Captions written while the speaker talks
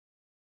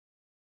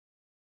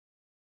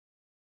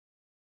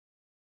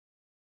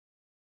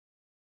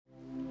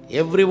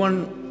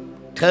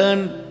Everyone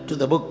turn to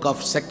the book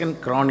of 2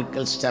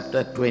 Chronicles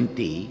chapter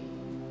 20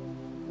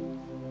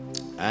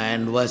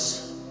 and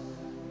verse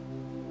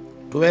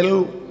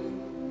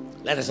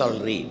 12. Let us all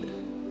read.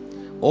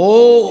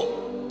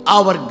 O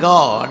our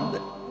God,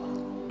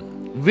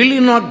 will you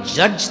not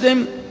judge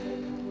them?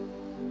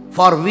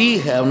 For we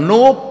have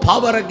no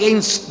power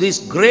against this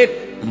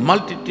great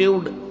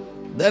multitude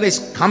that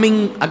is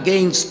coming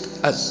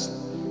against us,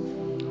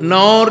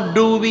 nor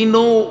do we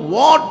know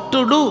what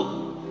to do,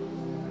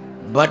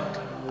 but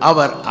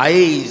our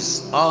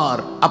eyes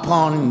are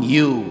upon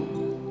you.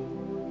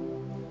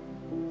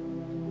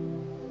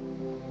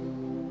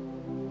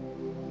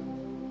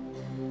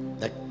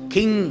 The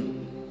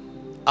king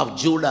of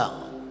Judah,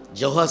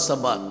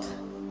 Jehoshaphat,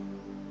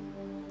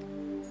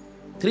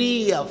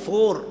 3 or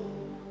 4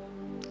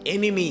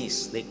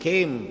 enemies, they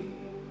came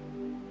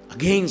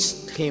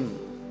against him.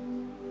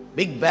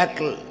 Big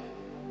battle.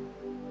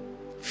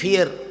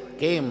 Fear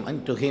came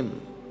unto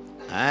him.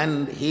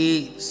 And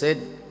he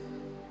said,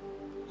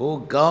 O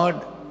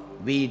God,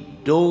 we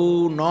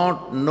do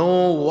not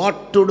know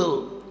what to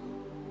do.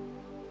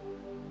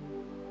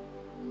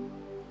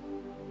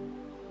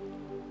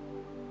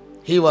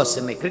 He was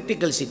in a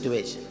critical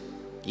situation.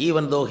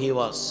 Even though he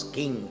was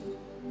king,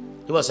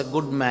 he was a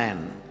good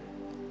man.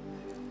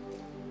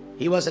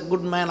 He was a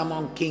good man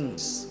among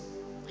kings.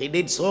 He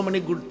did so many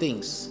good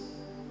things.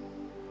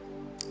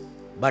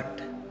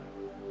 But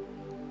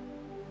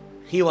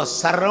he was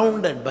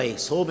surrounded by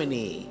so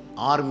many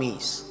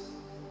armies.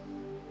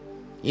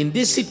 In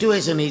this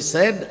situation, he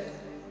said,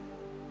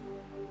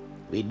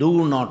 we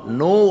do not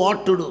know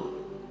what to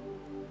do.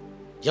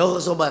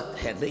 Jehoshaphat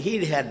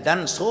had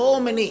done so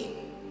many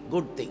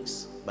good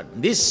things. But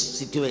in this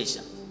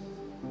situation,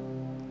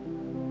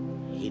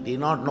 he did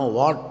not know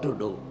what to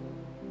do.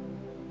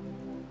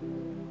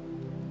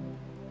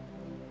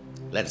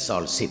 Let's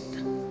all sit.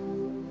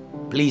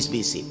 Please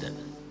be seated.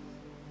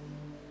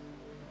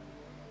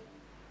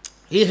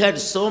 He had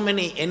so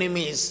many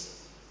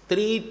enemies,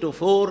 3 to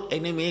 4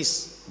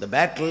 enemies, the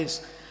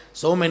battles,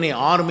 so many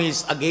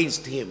armies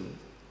against him.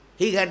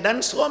 He had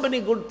done so many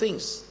good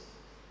things.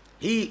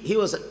 He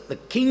was the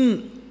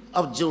king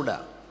of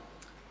Judah.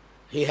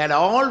 He had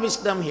all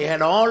wisdom, he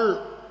had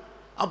all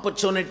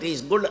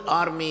opportunities, good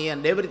army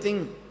and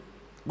everything,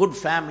 good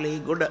family,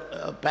 good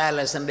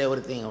palace and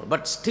everything.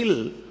 But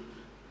still,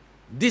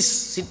 this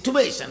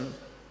situation,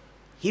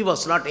 he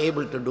was not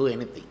able to do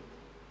anything.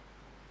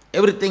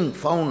 Everything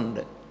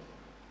found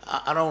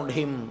around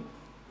him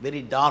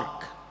very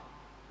dark.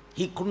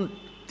 He couldn't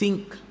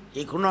think,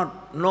 he could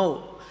not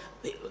know.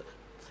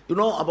 You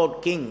know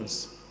about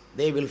kings,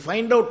 they will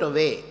find out a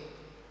way.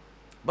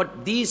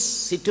 But this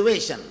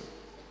situation,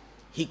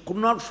 he could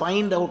not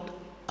find out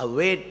a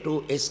way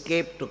to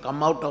escape, to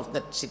come out of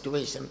that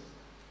situation.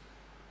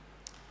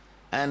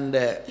 And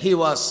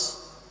his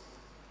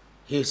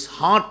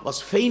heart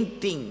was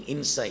fainting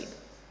inside.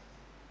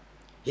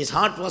 His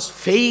heart was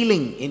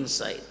failing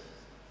inside.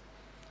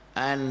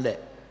 And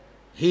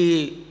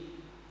he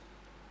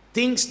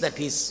thinks that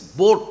his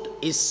boat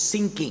is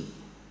sinking.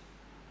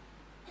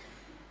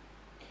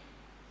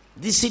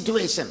 This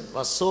situation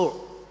was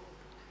so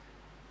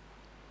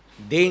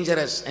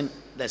dangerous, and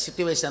the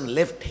situation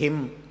left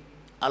him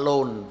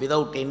alone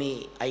without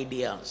any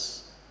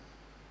ideas.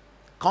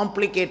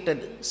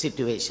 Complicated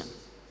situation.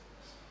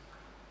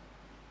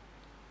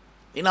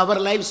 In our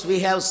lives, we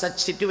have such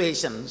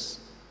situations.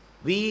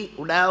 We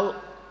would have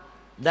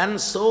done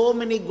so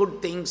many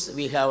good things.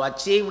 We have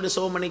achieved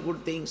so many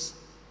good things.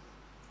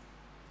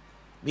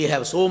 We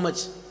have so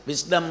much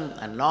wisdom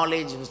and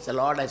knowledge which the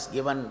Lord has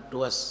given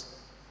to us.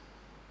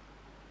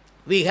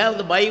 We have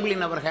the Bible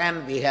in our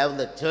hand. We have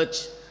the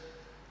church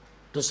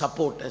to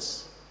support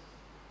us.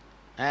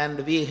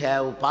 And we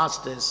have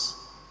pastors.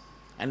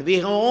 And we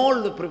have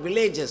all the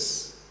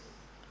privileges.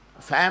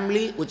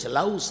 Family which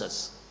loves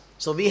us.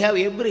 So we have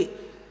every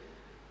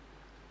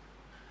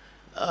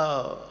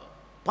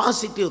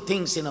positive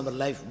things in our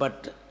life.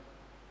 But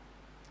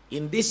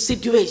in this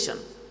situation,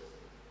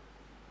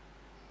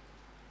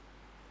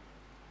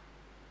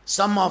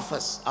 some of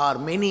us, or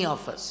many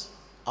of us,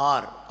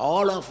 or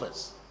all of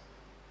us,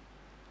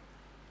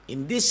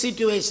 in this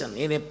situation,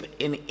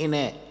 in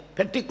a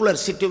particular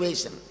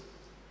situation,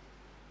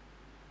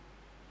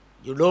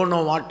 you don't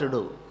know what to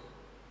do.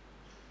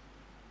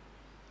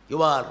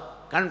 You are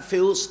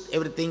confused,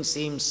 everything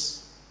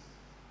seems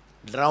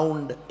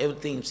drowned,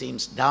 everything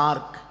seems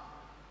dark.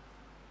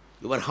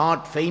 Your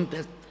heart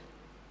fainteth.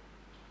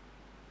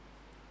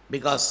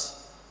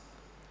 Because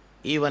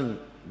even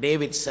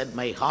David said,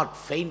 my heart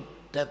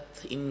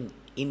fainteth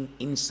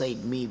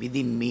inside me,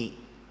 within me.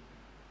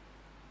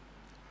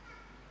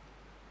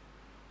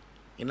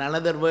 In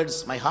other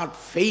words, my heart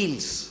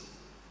fails.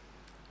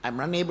 I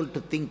am unable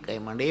to think, I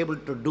am unable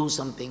to do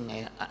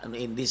something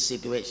in this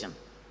situation.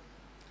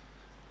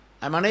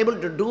 I am unable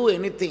to do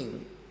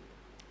anything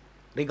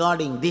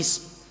regarding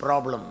this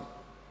problem.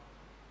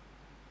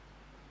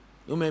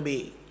 You may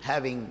be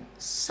having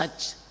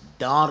such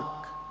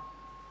dark,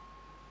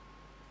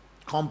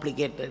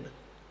 complicated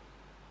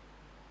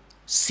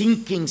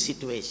sinking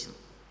situation.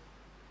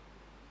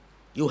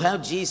 You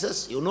have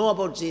Jesus, you know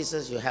about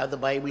Jesus, you have the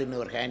Bible in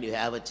your hand, you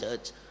have a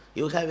church,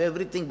 you have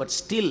everything, but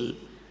still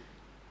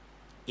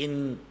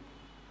in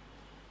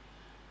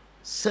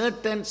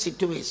certain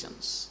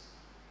situations,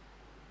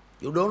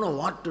 you don't know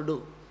what to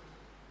do.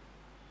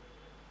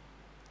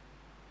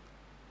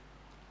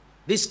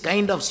 This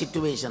kind of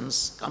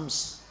situations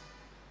comes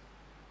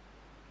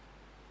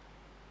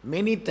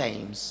many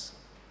times.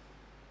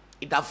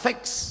 It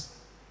affects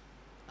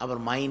our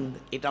mind,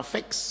 it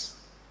affects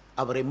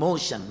our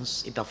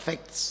emotions, it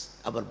affects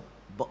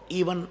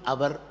even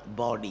our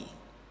body.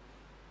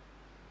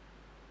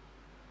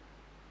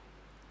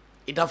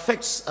 It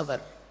affects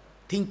our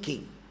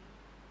thinking,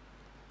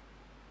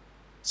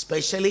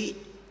 especially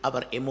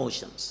our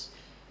emotions.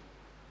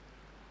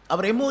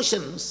 Our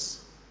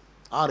emotions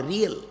are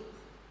real.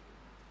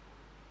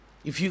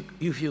 If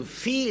you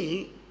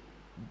feel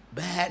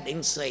bad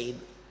inside,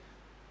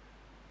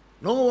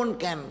 no one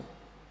can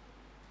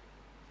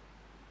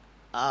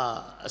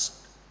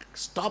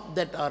stop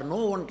that, or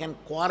no one can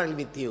quarrel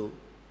with you,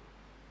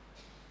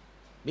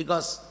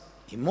 because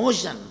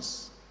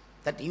emotions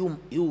that you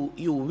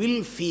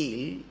will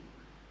feel,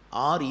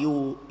 or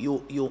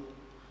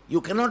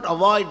you cannot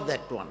avoid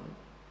that one.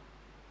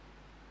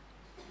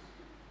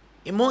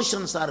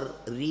 Emotions are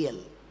real,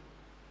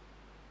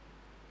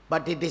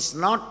 but it is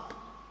not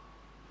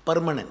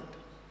permanent.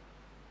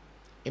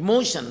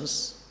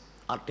 Emotions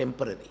are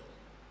temporary.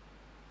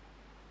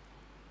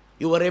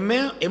 Your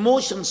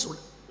emotions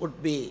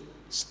would be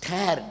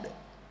stirred.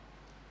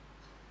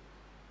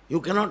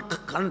 You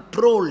cannot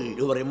control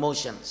your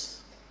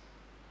emotions.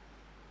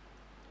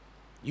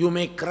 You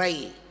may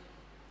cry,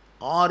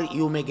 or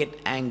you may get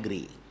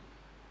angry,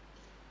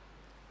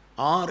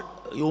 or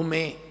you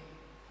may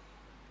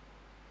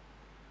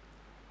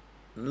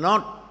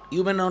not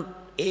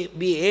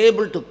be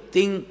able to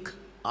think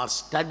or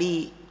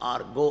study or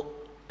go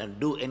and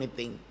do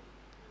anything.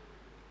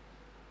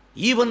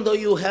 Even though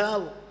you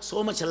have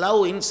so much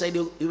love inside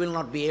you, you will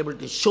not be able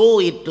to show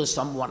it to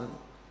someone.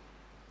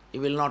 You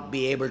will not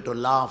be able to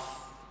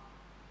laugh,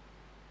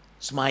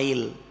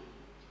 smile.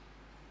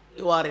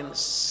 You are in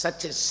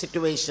such a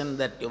situation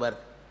that your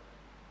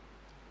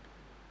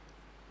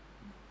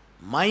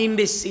mind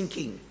is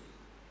sinking.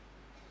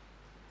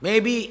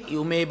 Maybe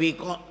you may be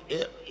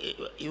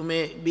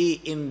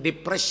in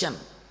depression.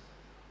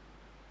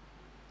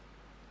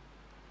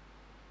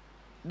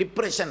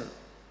 Depression,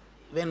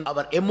 when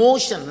our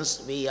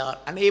emotions, we are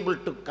unable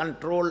to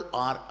control,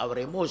 or our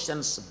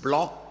emotions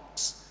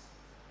blocks,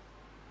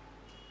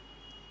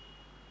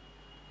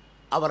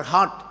 our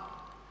heart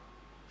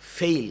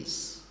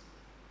fails.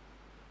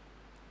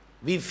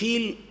 We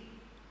feel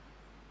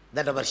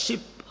that our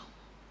ship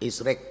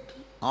is wrecked,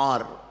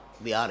 or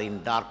we are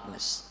in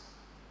darkness.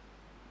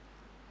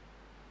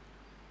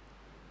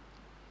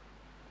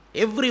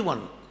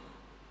 Everyone,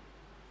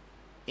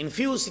 in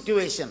few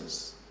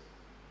situations,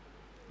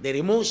 their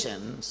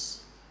emotions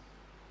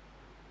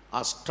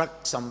are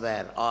struck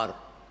somewhere, or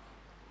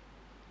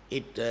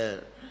it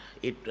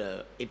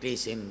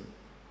is in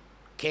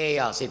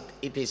chaos,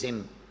 it is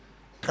in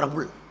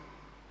trouble.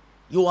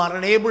 You are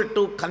unable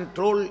to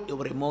control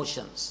your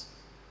emotions.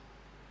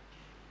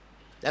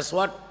 That's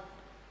what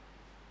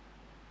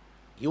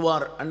you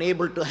are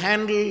unable to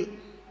handle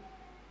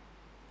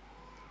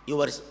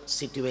your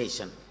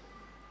situation.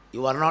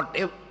 You are not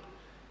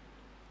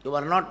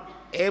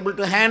able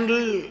to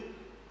handle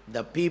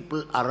the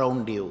people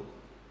around you.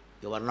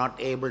 You are not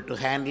able to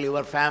handle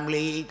your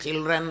family,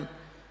 children.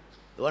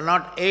 You are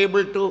not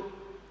able to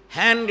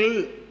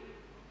handle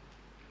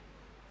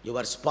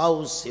your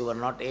spouse. You are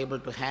not able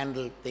to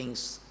handle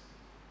things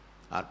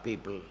or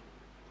people,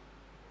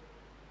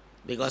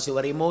 because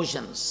your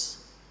emotions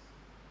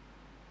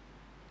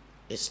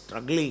is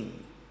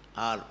struggling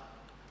or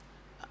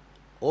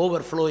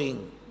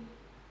overflowing.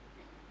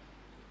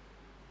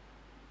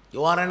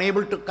 You are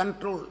unable to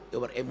control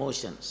your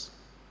emotions.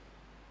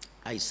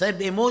 I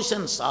said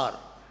emotions are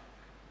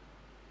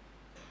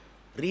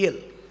real.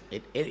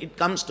 It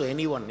comes to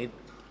anyone.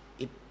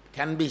 It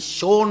can be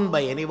shown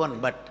by anyone,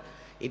 but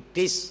it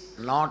is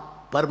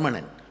not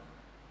permanent.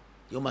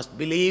 You must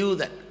believe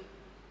that.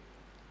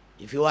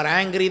 If you are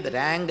angry, that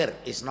anger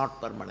is not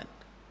permanent.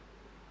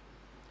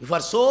 If you are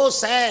so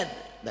sad,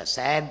 the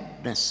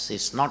sadness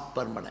is not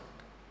permanent.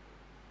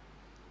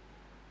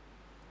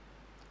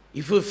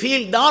 If you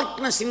feel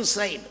darkness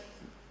inside,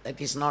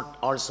 that is not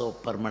also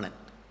permanent.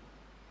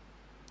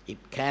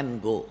 It can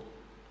go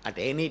at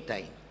any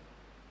time.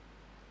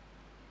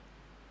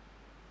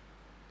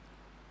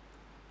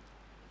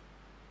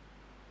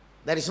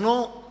 There is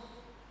no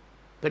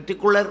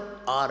particular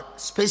or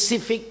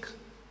specific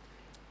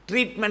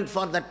treatment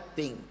for that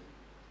thing,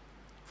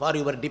 for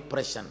your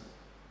depression.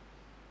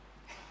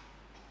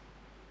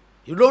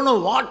 You don't know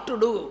what to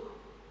do.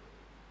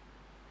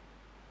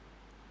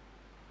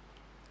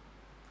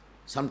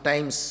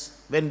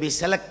 Sometimes when we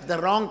select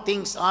the wrong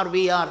things, or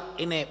we are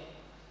in a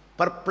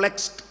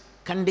perplexed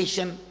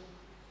condition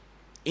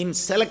in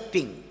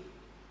selecting,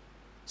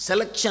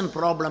 selection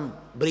problem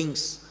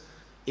brings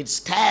It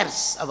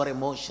stirs our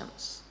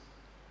emotions.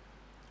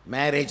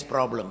 Marriage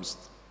problems,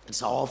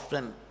 it's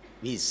often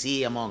we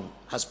see among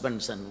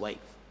husbands and wives.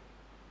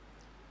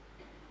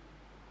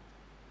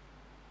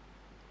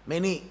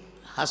 Many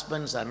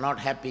husbands are not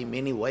happy,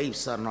 many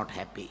wives are not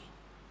happy.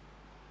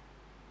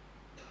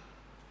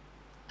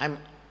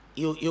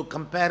 You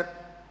compare,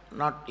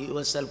 not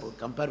yourself,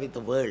 compare with the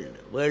world,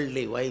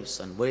 worldly wives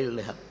and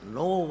worldly husbands.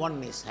 No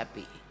one is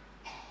happy.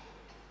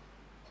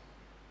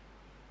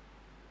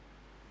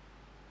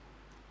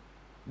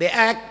 They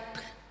act,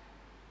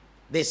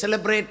 they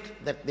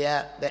celebrate that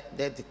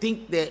they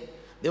think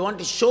they want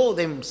to show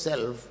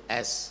themselves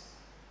as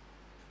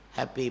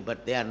happy,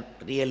 but they are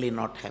really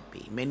not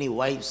happy. Many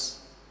wives,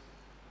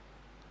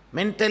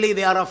 mentally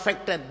they are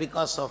affected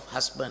because of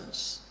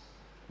husbands,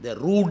 the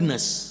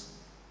rudeness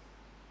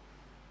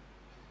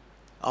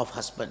of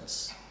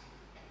husbands.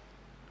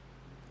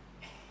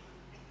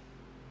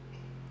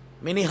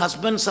 Many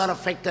husbands are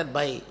affected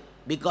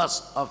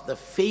because of the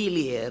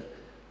failure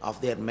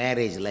of their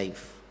marriage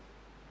life.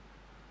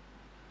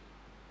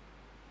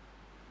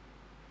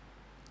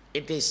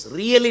 It is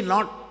really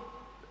not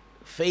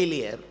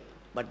failure,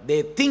 but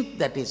they think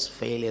that is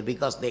failure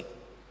because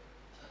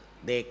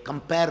they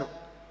compare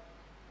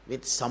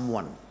with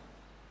someone.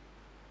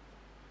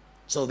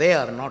 So they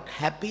are not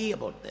happy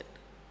about that.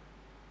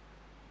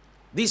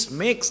 This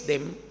makes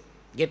them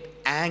get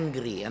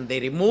angry and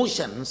their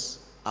emotions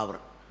are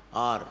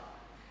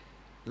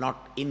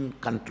not in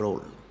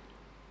control.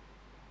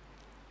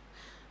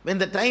 When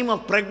the time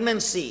of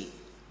pregnancy,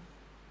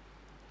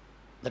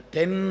 the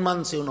 10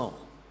 months,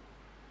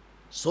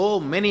 so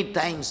many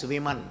times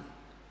women,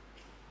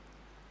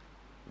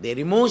 their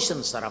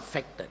emotions are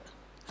affected.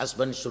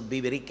 Husbands should be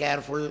very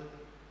careful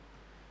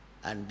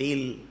and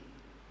deal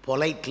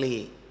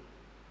politely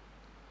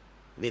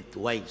with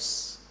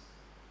wives.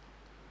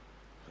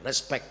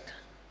 Respect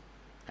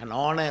and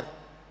honor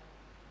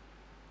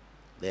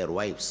their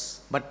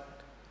wives.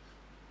 But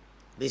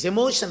this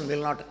emotion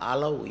will not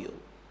allow you.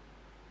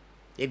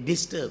 It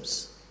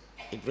disturbs.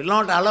 It will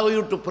not allow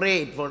you to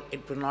pray.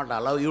 It will not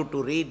allow you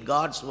to read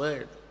God's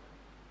word.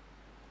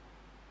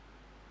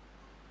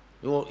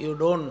 You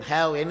don't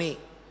have any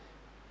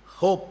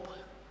hope.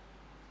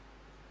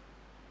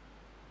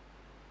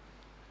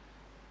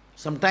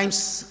 Sometimes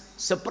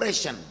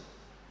separation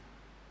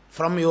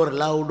from your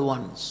loved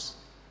ones.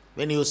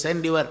 When you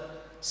send your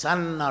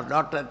son or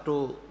daughter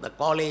to the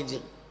college,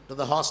 to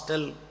the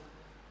hostel,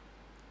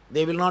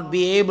 they will not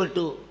be able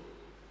to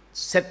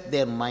set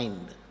their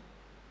mind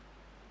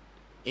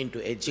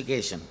into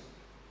education.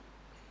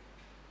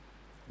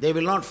 They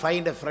will not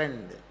find a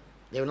friend.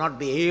 They will not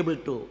be able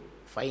to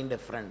find a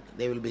friend.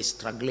 They will be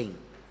struggling.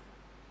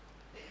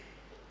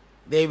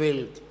 They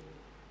will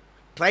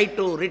try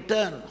to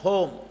return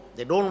home.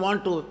 They don't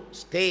want to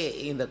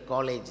stay in the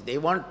college. They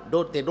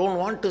don't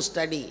want to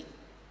study.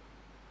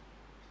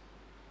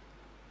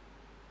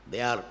 They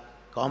are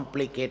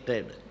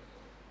complicated.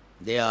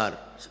 They are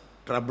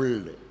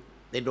troubled.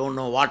 They don't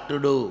know what to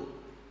do.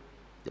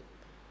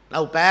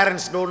 Now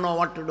parents don't know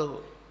what to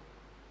do.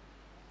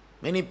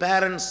 Many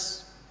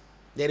parents,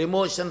 their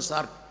emotions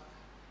are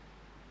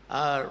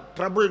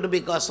troubled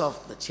because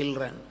of the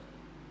children.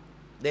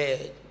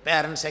 The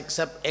parents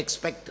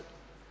expect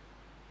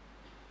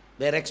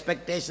their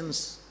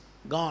expectations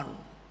gone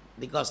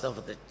because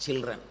of the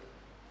children.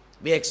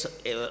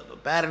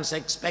 Parents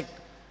expect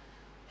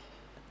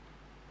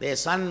their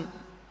son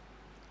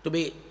to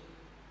be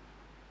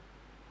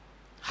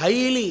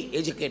highly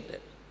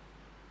educated,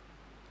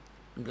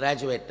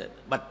 graduated,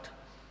 but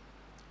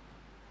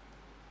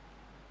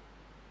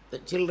the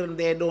children,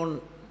 they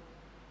don't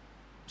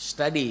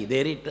study,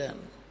 they return.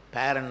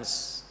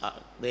 Parents,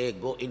 they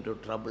go into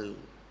trouble.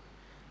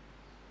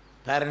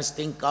 Parents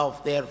think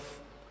of their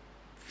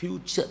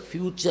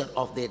future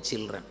of their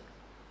children.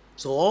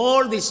 So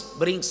all this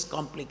brings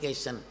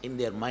complication in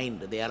their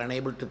mind. They are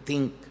unable to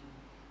think.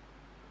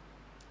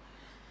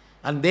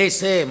 And they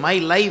say, my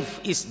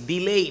life is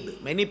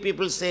delayed. Many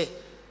people say,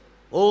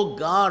 oh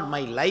God,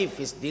 my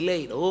life is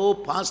delayed. Oh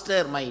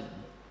Pastor, my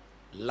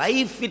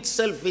life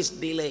itself is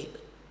delayed.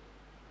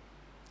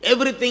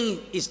 Everything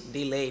is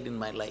delayed in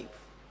my life.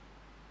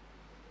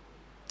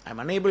 I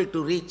am unable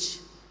to reach,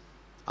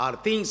 or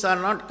things are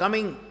not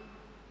coming.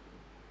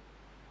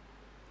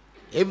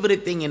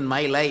 Everything in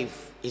my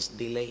life is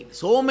delayed.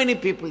 So many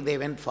people, they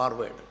went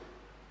forward,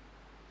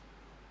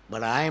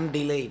 but I am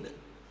delayed.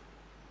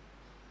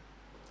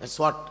 That's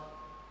what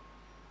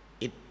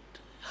it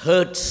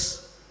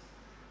hurts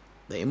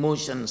the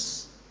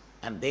emotions,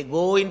 and they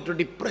go into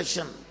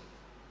depression.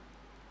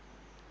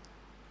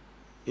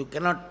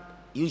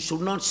 You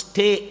should not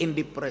stay in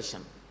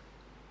depression.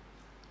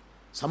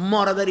 Some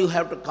or other you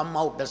have to come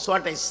out. That's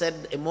what I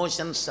said,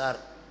 emotions are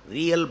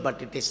real,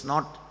 but it is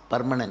not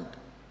permanent.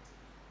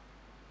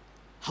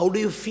 How do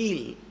you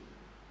feel?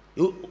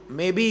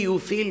 Maybe you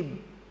feel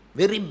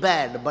very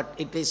bad, but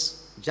it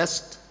is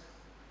just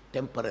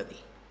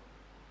temporary.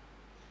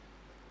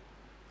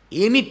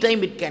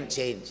 Anytime it can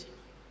change.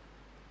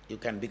 You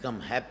can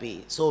become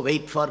happy. So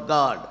wait for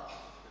God.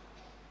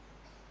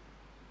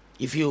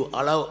 If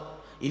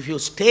you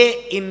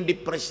stay in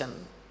depression,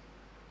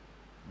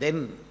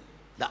 then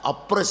the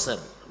oppressor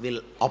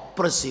will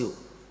oppress you.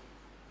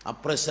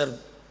 Oppressor,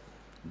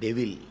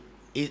 devil,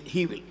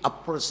 he will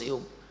oppress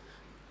you.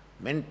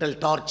 Mental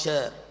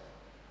torture.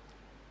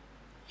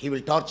 He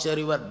will torture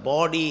your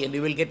body and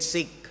you will get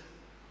sick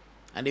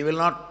and you will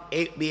not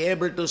be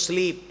able to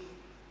sleep.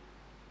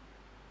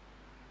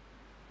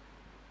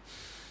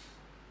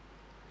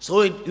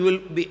 So you will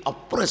be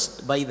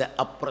oppressed by the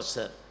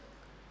oppressor.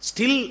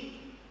 Still,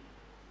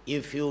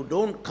 if you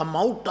don't come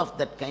out of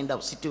that kind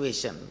of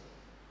situation,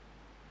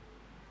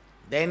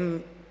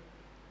 then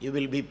you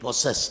will be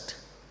possessed.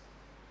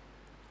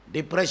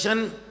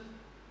 Depression,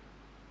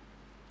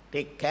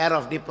 take care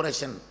of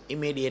depression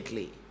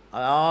immediately,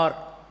 or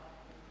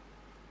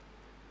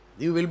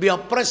you will be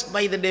oppressed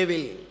by the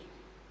devil.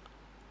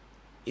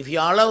 If you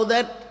allow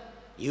that,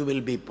 you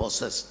will be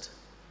possessed.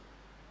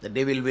 The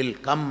devil will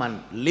come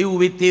and live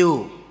with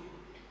you,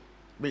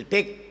 will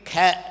take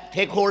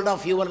hold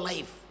of your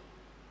life.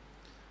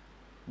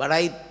 But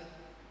I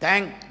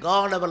thank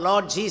God, our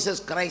Lord Jesus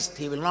Christ,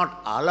 He will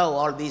not allow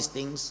all these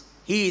things.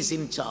 He is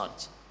in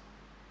charge.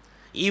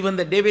 Even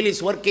the devil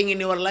is working in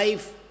your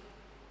life.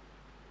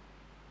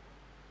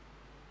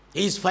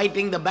 He is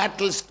fighting the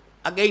battles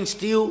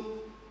against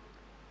you.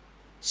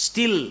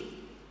 Still,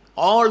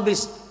 all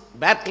these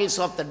battles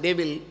of the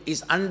devil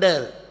is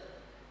under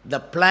the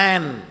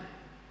plan,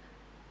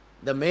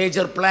 the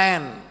major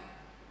plan,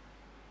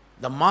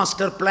 the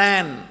master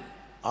plan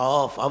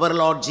of our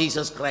Lord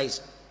Jesus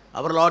Christ.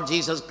 Our Lord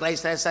Jesus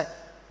Christ has a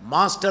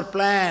master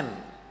plan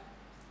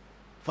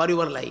for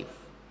your life.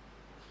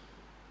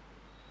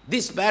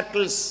 These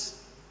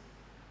battles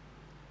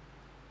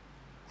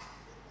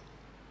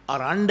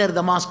are under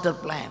the master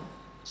plan.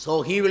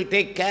 So He will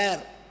take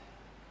care.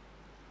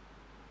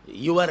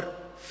 Your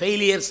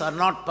failures are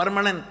not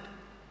permanent.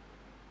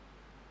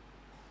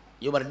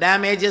 Your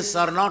damages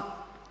are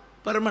not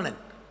permanent.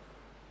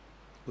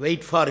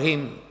 Wait for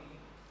Him.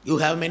 You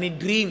have many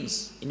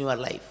dreams in your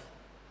life.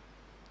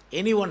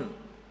 Anybody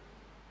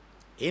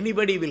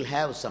will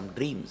have some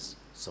dreams,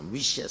 some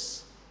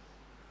wishes.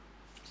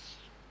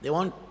 They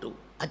want to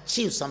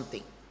achieve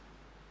something.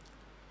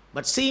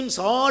 But seems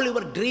all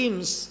your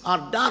dreams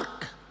are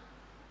dark.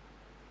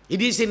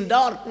 It is in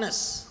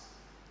darkness.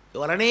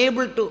 You are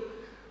unable to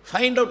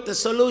find out the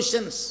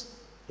solutions.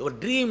 Your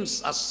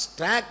dreams are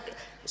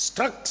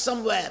struck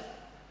somewhere.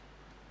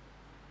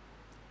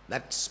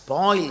 That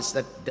spoils,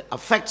 that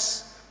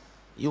affects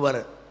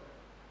your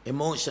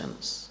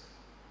emotions.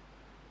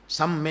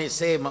 Some may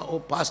say, oh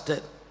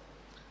pastor,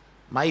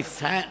 my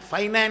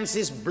finance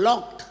is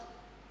blocked.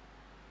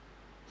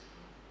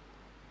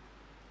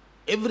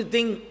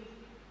 Everything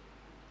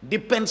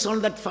depends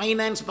on that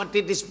finance, but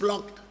it is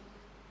blocked.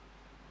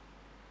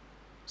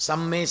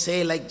 Some may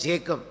say, like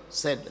Jacob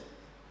said,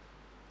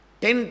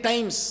 10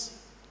 times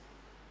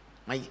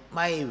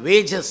my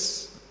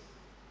wages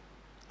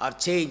are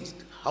changed.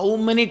 How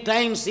many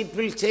times it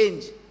will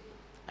change?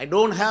 I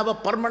don't have a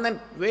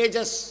permanent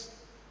wages.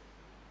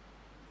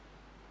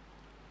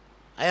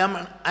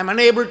 I'm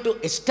unable to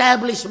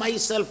establish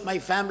myself, my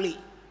family.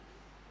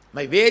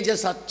 My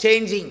wages are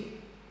changing.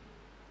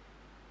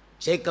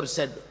 Jacob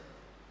said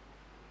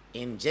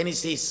in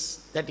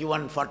Genesis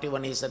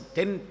 31:41, he said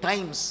 10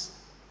 times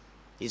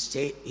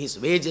his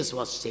wages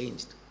was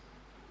changed.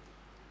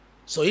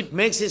 So it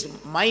makes his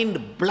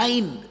mind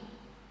blind.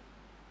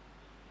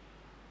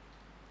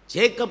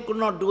 Jacob could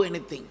not do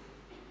anything.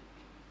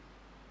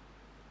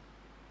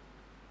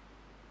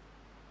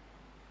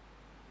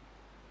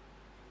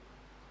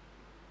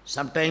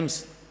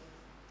 Sometimes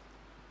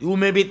you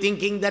may be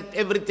thinking that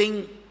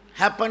everything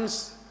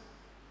happens.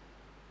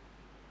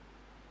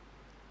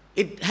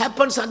 It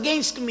happens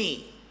against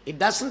me. It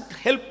doesn't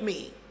help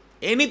me.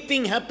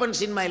 Anything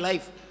happens in my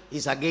life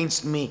is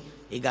against me.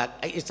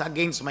 It's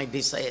against my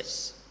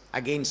desires,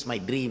 against my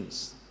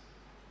dreams.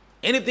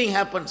 Anything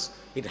happens,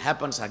 it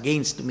happens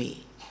against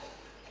me.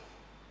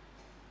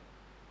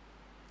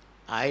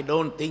 I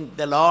don't think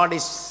the Lord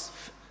is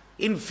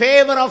in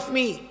favor of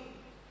me.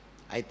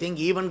 I think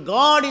even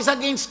God is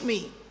against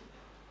me.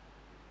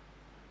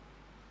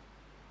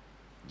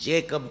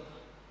 Jacob,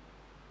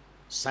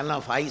 son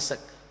of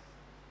Isaac,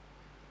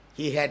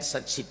 he had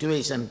such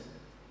situation.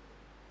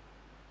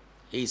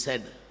 He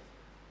said,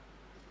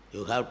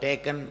 you have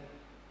taken,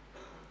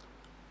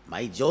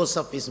 my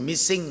Joseph is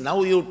missing,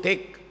 now you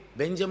take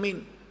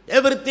Benjamin.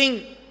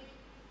 Everything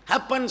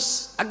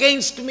happens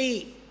against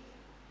me.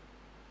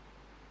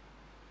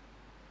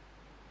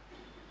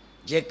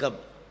 Jacob,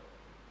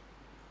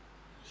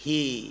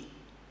 he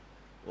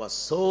was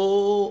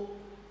so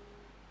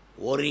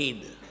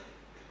worried.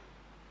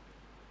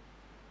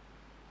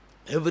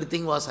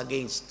 Everything was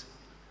against.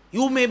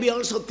 You may be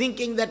also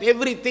thinking that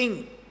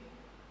everything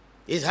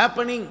is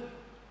happening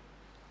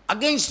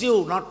against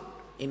you, not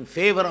in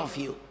favor of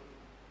you.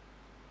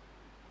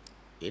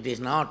 It is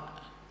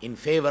not in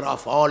favor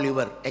of all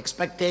your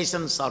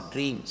expectations or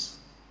dreams.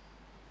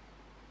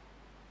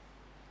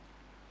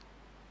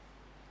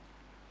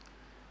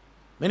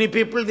 Many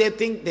people, they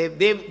think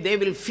they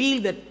will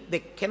feel that they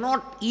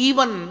cannot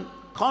even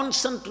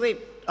concentrate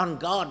on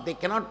God. They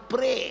cannot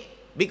pray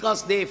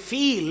because they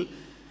feel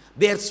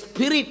their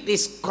spirit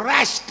is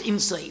crushed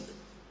inside.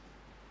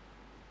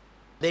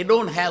 They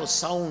don't have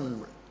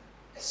sound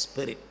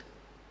spirit.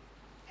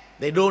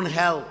 They don't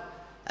have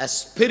a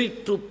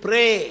spirit to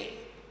pray.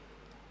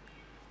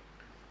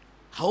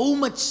 How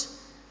much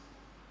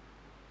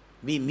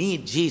we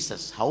need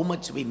Jesus, how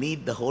much we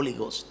need the Holy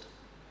Ghost.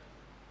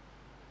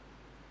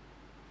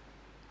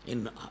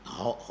 In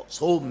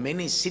so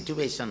many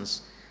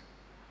situations,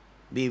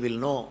 we will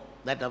know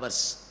that our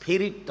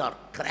spirit are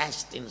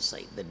crushed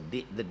inside.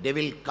 The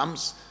devil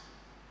comes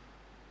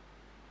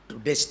to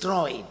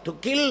destroy, to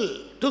kill,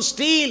 to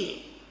steal,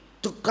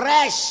 to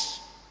crash,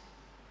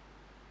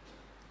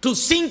 to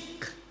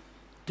sink,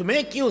 to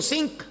make you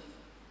sink.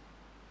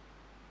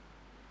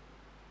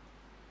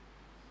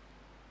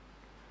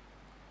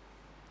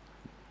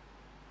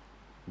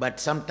 But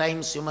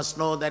sometimes you must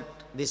know that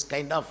this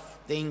kind of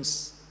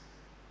things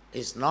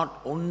is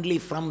not only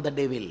from the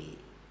devil.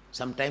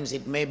 Sometimes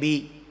it may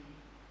be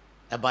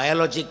a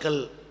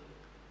biological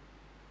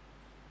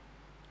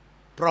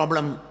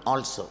problem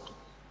also.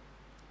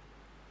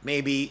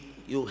 Maybe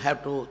you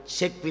have to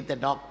check with a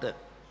doctor.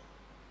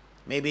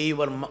 Maybe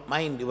your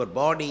mind, your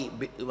body,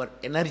 your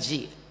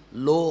energy,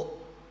 low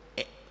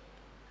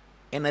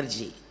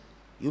energy.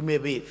 You may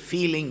be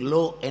feeling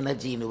low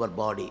energy in your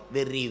body,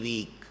 very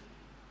weak.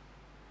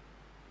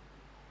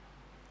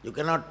 You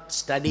cannot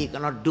study,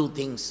 cannot do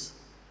things.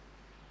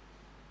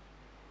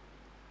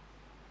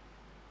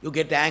 You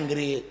get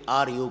angry,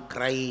 or you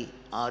cry,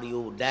 or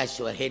you dash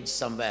your head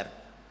somewhere.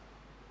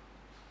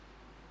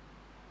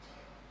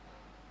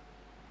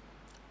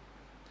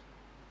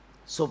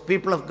 So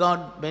people of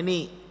God,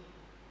 many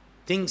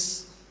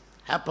things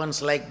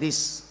happens like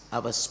this.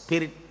 Our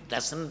spirit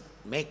doesn't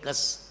make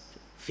us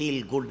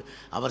feel good.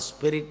 Our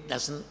spirit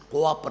doesn't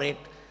cooperate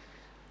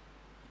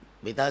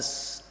with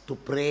us to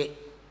pray.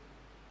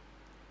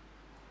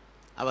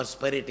 Our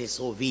spirit is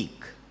so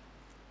weak,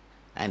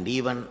 and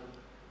even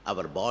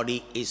our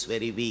body is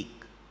very weak.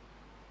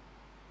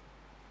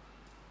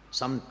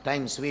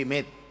 Sometimes we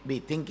may be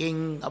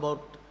thinking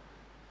about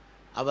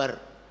our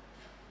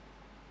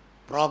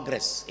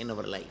progress in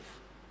our life,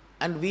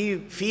 and we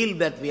feel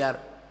that we are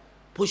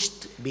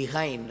pushed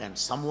behind and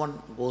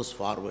someone goes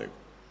forward.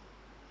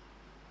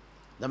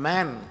 The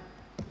man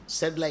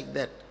said like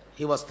that.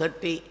 He was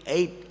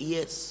 38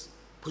 years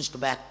pushed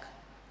back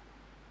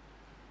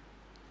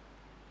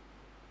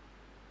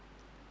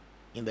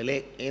in the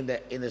lake, in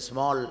the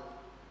small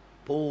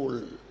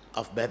pool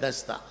of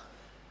Bethesda.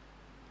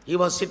 He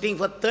was sitting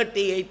for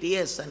 38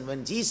 years, and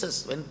when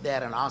Jesus went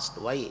there and asked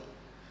why,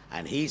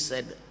 and he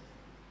said,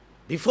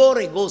 before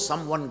I go,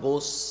 someone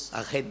goes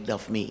ahead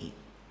of me.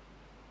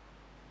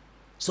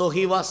 So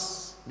he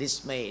was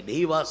dismayed.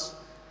 He lost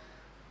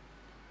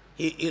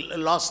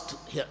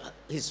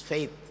his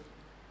faith.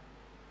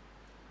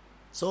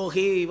 So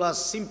he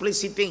was simply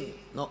sitting.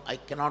 No, I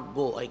cannot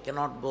go, I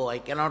cannot go, I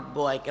cannot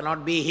go, I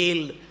cannot be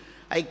healed,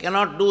 I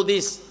cannot do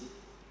this,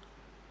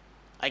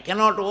 I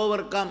cannot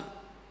overcome.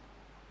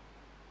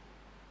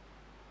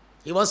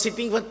 He was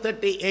sitting for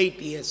 38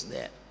 years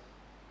there.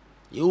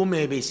 You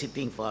may be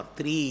sitting for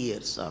 3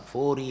 years or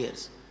 4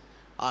 years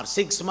or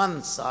 6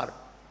 months or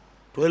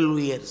 12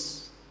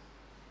 years.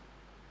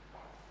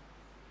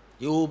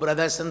 You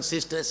brothers and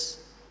sisters,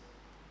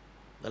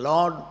 the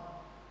Lord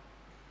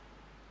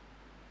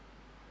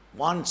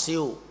wants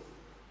you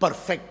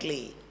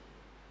perfectly.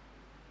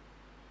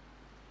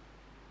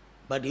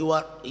 But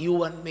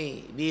you and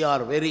me, we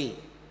are very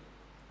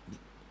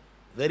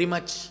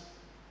much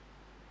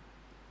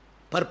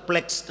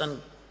perplexed, and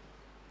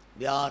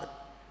we are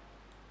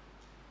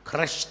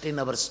crushed in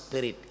our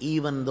spirit,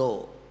 even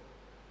though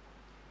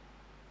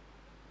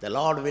the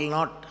Lord will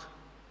not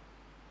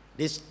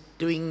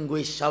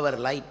distinguish our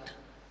light.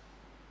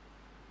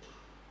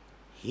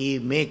 He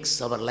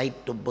makes our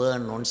light to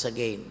burn once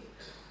again.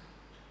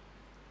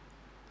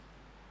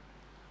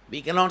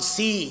 We cannot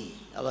see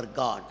our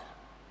God.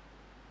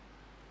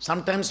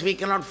 Sometimes we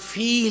cannot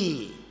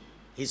feel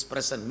His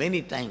presence.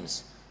 Many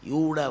times you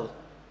would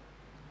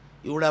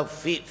have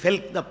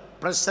felt the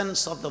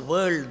presence of the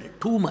world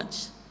too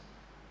much.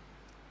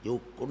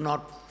 You could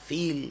not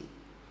feel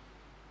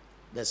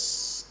the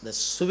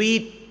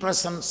sweet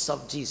presence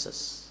of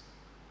Jesus.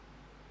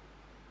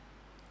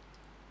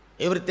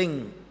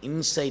 Everything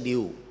inside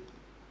you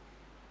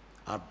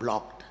are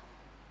blocked.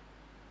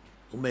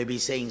 You may be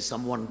saying,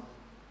 someone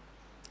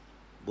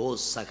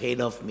goes ahead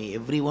of me.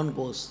 Everyone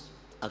goes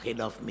ahead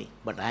of me,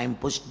 but I am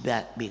pushed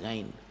back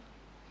behind.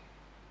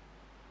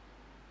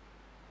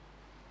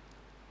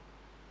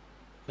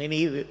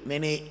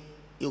 Many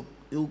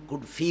you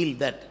could feel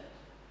that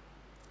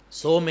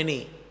so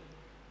many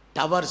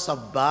towers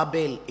of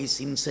Babel is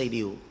inside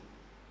you,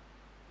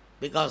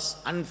 because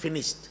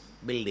unfinished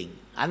building,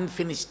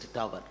 unfinished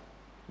tower,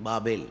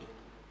 Babel.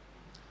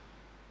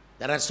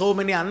 There are so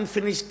many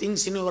unfinished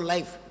things in your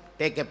life.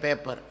 Take a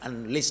paper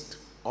and list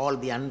all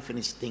the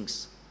unfinished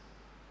things.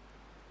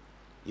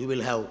 you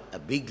will have a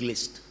big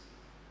list.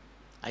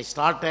 I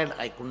started,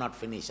 I could not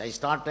finish. I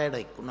started,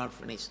 I could not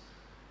finish.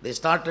 They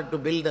started to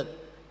build the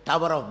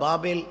Tower of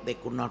Babel, they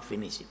could not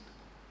finish it.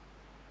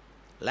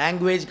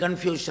 Language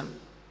confusion.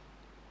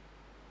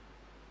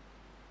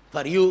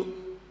 For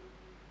you,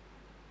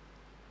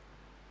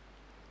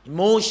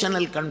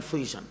 emotional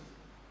confusion.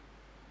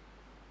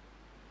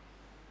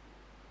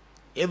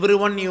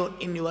 Everyone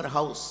in your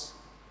house,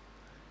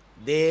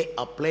 they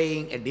are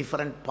playing a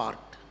different part.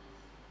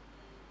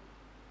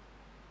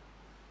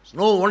 There's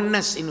no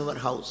oneness in your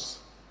house.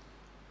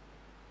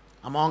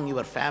 Among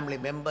your family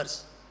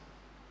members,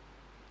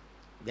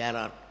 there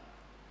are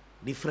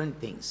different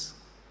things.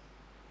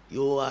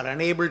 You are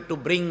unable to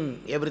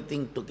bring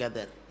everything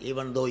together,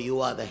 even though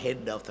you are the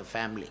head of the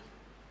family.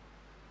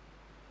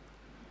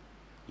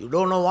 You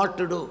don't know what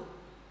to do.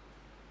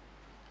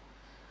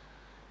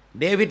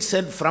 David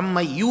said, from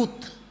my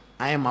youth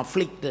I am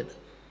afflicted.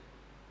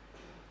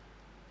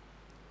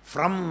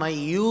 From my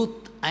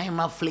youth I am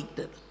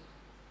afflicted.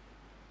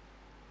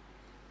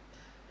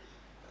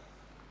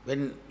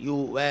 When you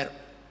were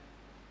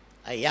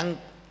a young,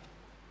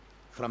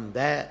 from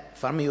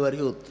your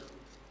youth,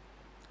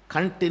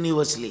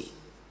 continuously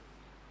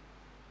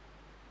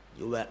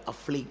you were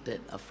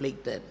afflicted,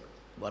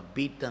 you were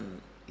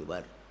beaten, you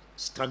were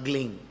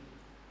struggling.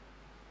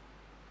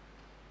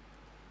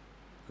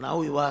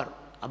 Now you are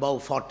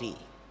above 40.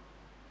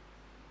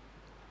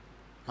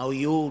 Now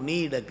you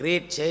need a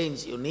great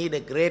change, you need a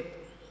great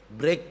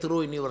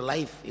breakthrough in your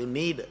life, you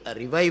need a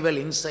revival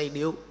inside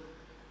you,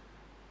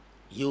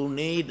 you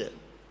need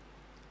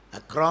a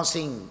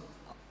crossing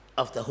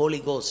of the Holy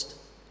Ghost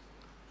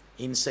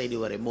inside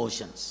your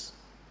emotions.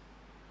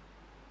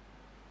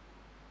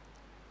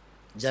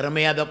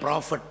 Jeremiah the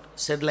prophet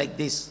said like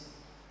this,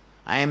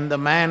 I am the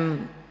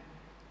man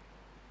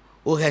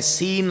who has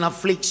seen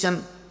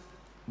affliction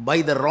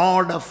by the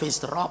rod of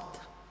his wrath.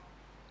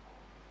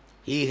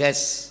 He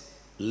has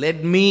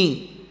led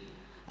me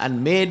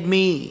and made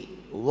me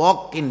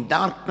walk in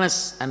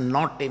darkness and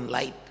not in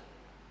light.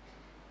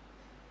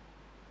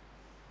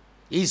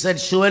 He said,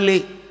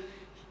 surely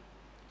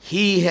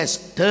he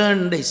has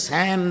turned his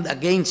hand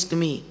against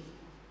me.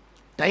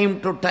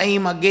 Time to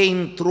time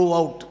again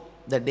throughout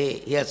the day,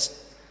 he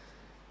has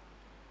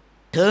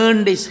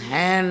turned his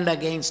hand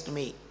against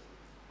me.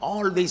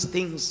 All these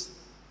things,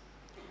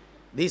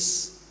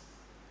 these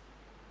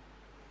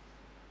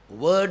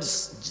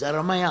words,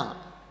 Jeremiah,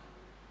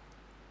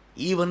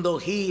 even though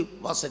he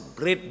was a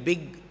great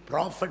big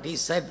prophet, he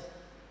said,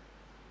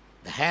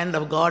 the hand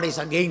of God is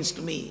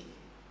against me.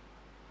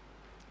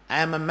 I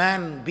am a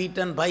man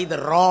beaten by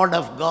the rod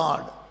of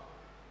God.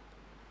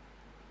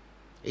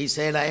 He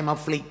said, I am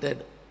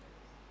afflicted.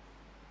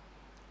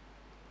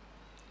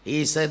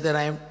 He said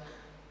that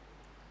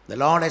the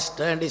Lord has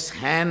turned his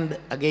hand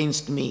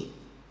against me.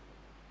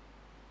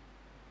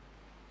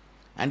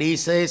 And he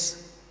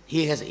says,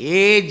 he has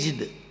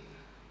aged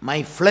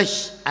my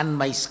flesh and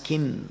my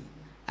skin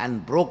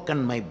and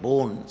broken my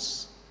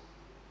bones.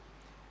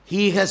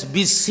 He has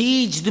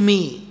besieged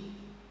me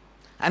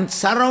and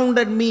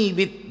surrounded me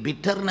with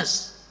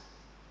bitterness.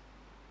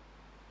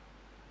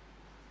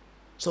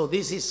 So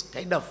this is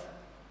kind of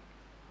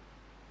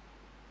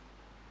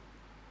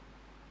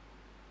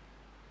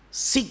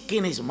sick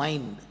in his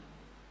mind,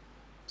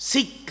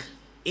 sick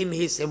in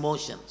his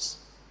emotions.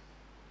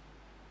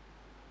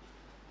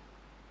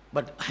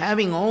 But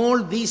having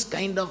all these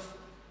kind of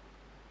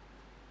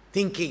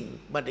thinking,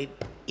 but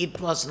it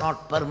was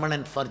not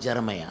permanent for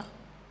Jeremiah.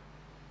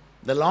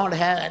 The Lord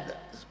had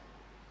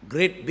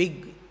great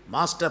big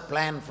master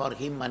plan for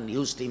him and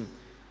used him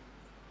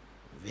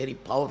very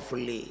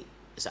powerfully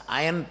as an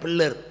iron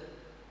pillar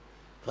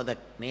for the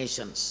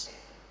nations.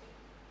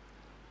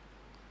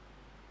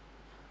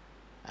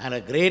 And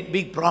a great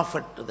big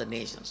prophet to the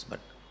nations.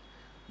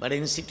 But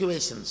in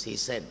situations he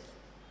said,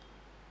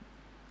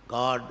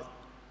 God,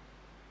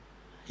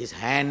 his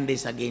hand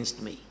is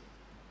against me.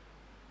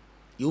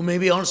 You may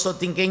be also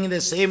thinking in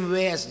the same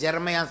way as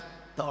Jeremiah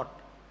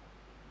thought.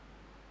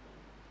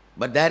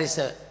 But there is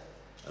a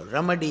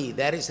remedy,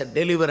 there is a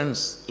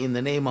deliverance in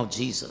the name of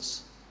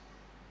Jesus.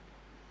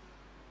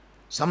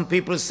 Some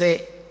people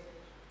say,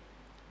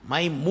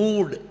 my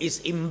mood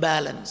is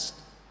imbalanced.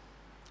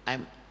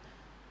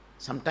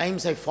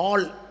 Sometimes I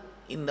fall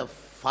in the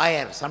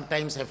fire,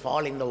 sometimes I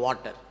fall in the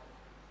water.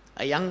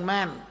 A young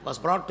man was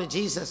brought to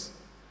Jesus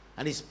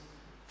and his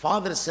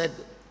father said,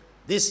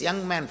 this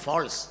young man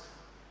falls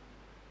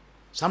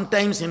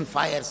sometimes in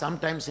fire,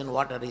 sometimes in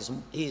water.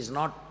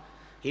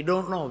 He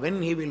don't know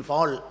when he will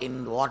fall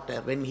in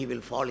water, when he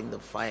will fall in the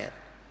fire.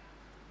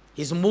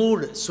 His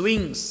mood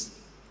swings.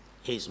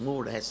 His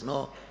mood has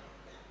no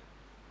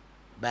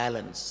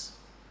balance.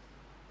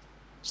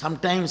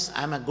 Sometimes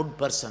I am a good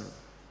person,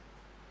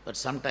 but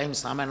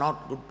sometimes I am a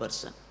not good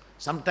person.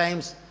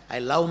 Sometimes I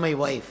love my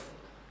wife,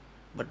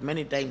 but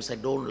many times I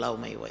don't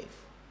love my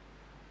wife.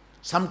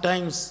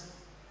 Sometimes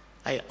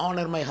I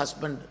honor my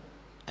husband,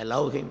 I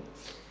love him,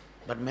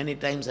 but many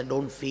times I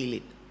don't feel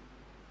it.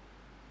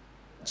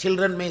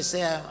 Children may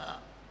say,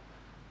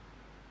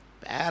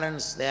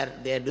 Parents,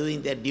 they are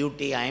doing their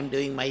duty, I am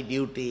doing my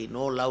duty.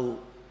 No love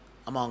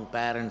among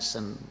parents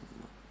and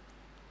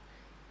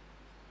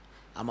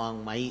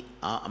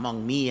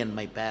among me and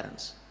my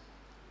parents.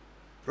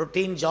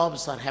 Routine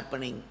jobs are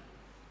happening.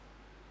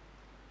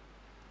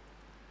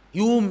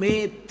 You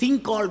may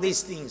think all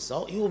these things,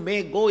 or you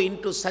may go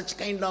into such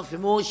kind of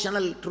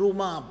emotional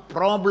trauma,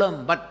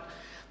 problem, but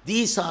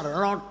these are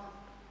not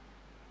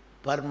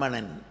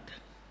permanent.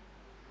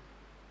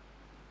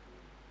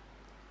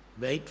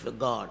 Wait for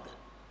God.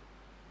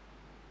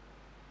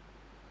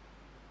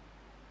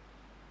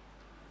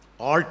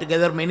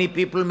 Altogether, many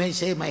people may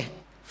say, my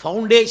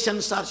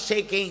foundations are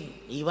shaking.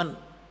 Even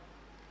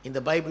in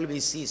the Bible we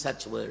see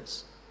such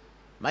words.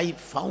 My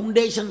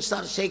foundations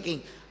are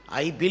shaking.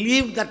 I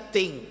believe that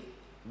thing,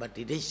 but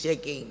it is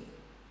shaking.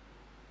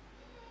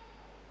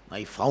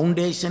 My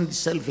foundation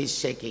itself is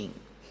shaking.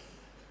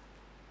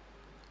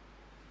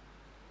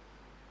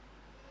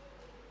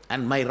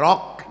 And my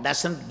rock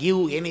doesn't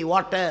give any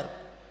water.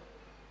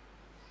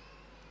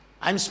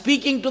 I'm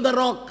speaking to the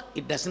rock,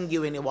 it doesn't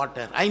give any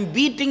water. I'm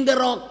beating the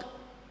rock,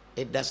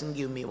 it doesn't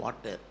give me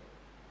water.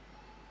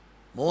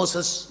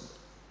 Moses,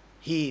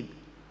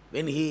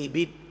 when he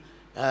beat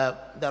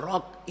the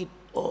rock, it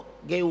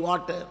gave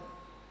water.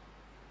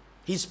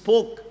 He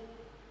spoke.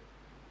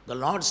 The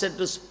Lord said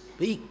to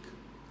speak.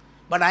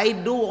 But I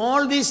do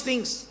all these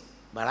things,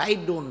 but I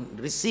don't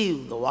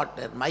receive the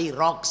water. My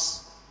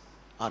rocks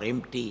are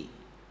empty.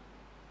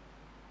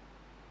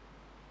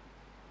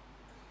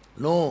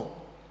 No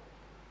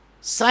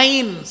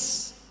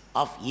signs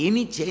of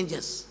any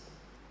changes.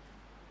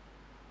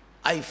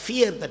 I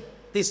fear that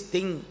this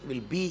thing will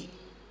be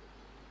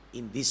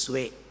in this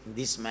way, in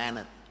this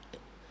manner.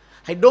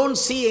 I don't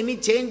see any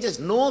changes,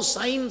 no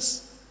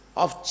signs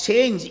of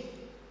change.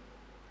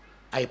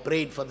 I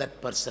prayed for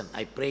that person.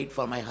 I prayed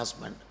for my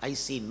husband. I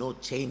see no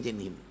change in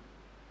him.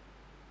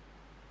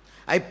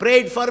 I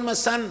prayed for my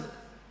son.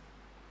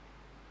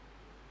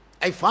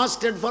 I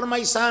fasted for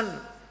my son,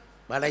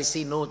 but I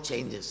see no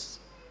changes.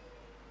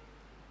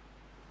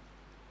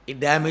 It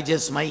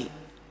damages my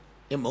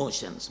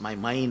emotions, my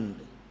mind.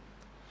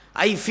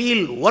 I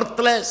feel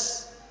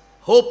worthless,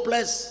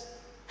 hopeless,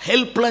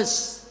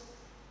 helpless.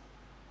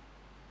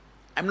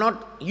 I'm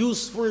not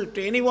useful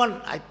to anyone.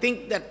 I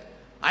think that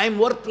I am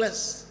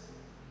worthless.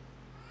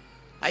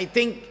 I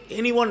think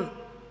anyone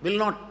will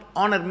not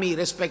honor me,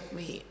 respect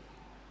me.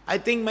 I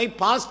think my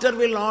pastor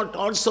will not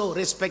also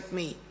respect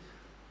me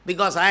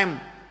because I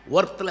am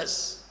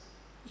worthless,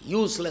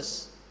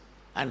 useless,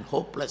 and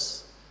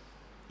hopeless.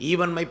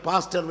 Even my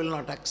pastor will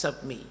not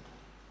accept me.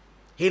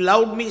 He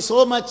loved me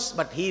so much,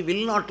 but he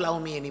will not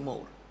love me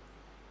anymore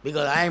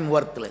because I am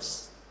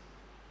worthless.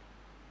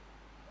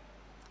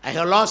 I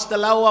have lost the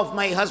love of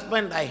my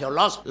husband. I have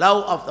lost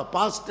love of the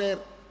pastor.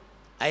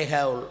 I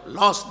have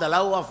lost the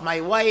love of my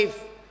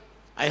wife.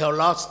 I have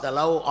lost the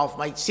love of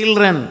my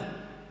children.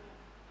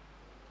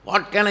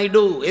 What can I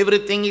do?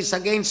 Everything is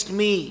against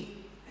me.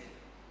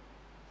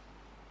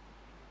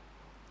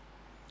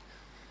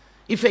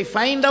 If I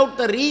find out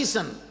the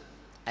reason,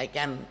 I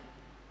can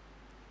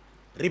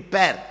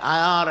repair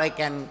or I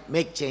can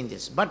make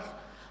changes. But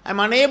I am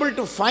unable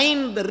to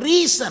find the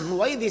reason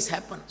why this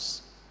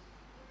happens.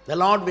 The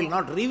Lord will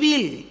not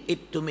reveal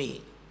it to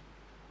me.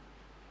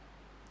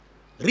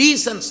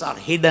 Reasons are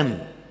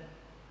hidden.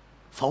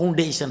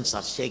 Foundations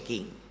are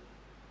shaking.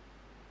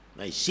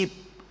 My ship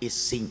is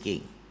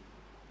sinking.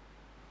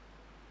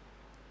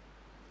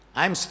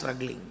 I am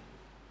struggling.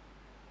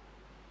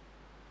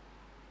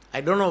 I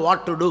don't know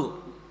what to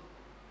do.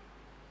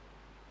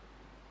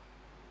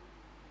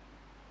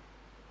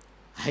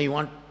 I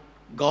want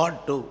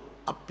God to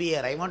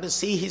appear. I want to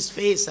see His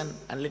face and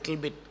a little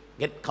bit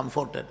get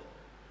comforted.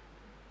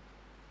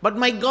 But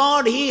my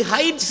God, He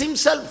hides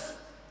Himself.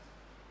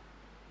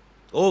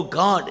 Oh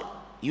God,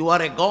 you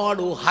are a God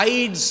who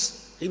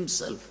hides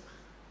Himself.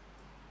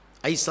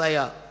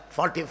 Isaiah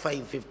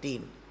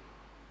 45:15.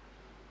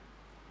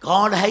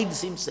 God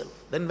hides Himself.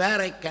 Then where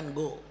I can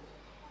go?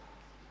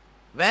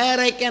 Where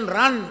I can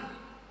run?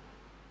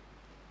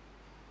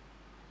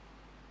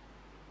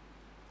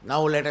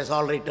 Now let us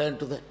all return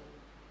to the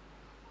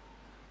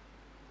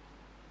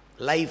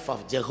life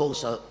of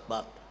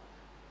Jehoshaphat.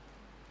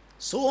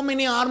 So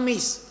many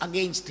armies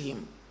against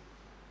him.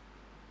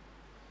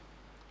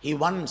 He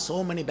won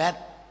so many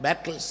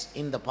battles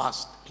in the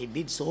past. He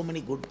did so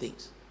many good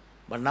things.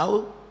 But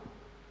now,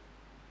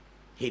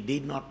 he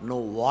did not know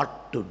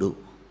what to do.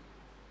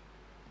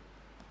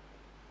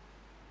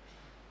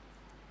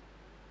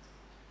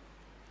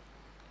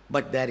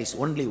 But there is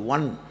only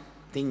one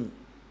thing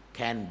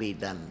can be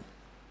done.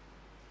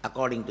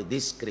 According to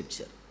this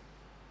scripture,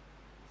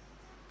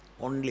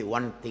 only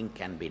one thing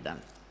can be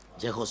done.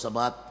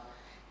 Jehoshaphat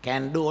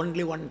can do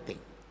only one thing.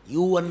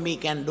 You and me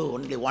can do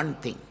only one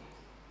thing.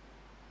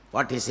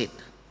 What is it?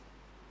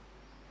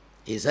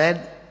 He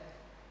said,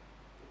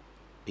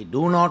 we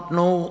do not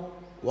know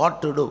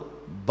what to do,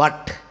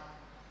 but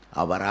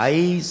our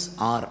eyes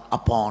are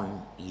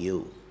upon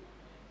you.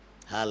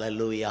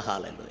 Hallelujah,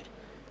 hallelujah.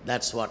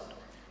 That's what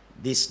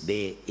this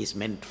day is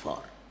meant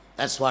for.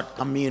 That's what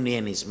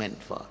communion is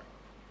meant for.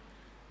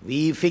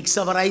 We fix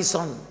our eyes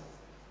on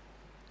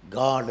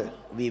God.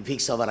 We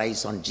fix our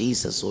eyes on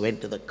Jesus who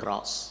went to the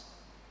cross.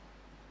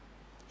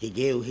 He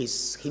gave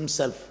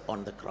himself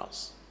on the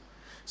cross.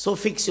 So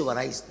fix your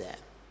eyes there.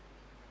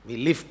 We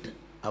lift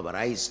our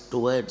eyes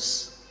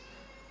towards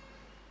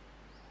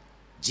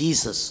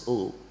Jesus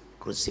who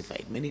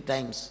crucified. Many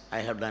times I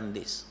have done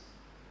this.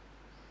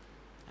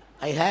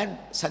 I had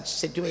such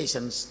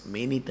situations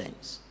many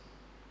times.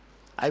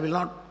 I will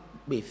not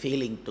be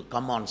feeling to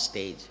come on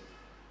stage.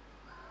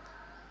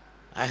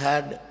 I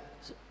had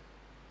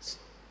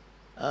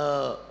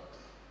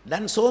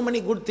done so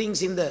many good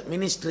things in the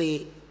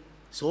ministry.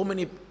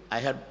 I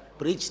had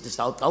preached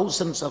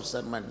thousands of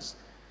sermons,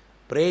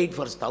 prayed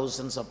for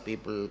thousands of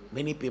people.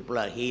 Many people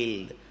are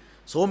healed.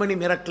 So many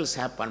miracles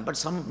happen.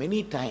 But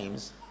many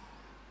times,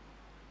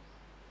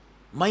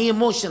 my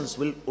emotions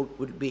will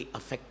be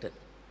affected.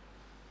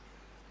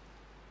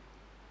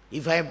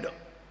 If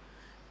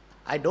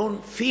I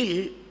don't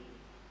feel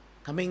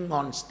coming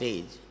on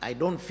stage, I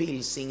don't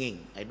feel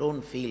singing, I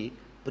don't feel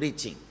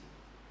preaching,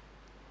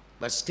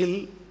 but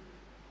still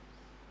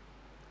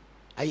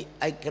I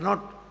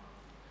cannot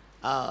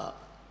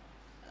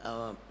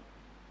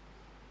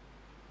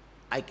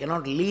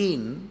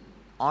lean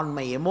on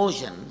my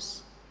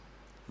emotions,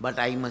 but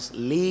I must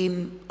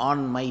lean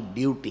on my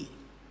duty.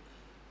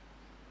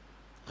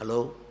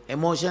 Hello?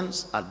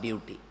 Emotions are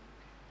duty.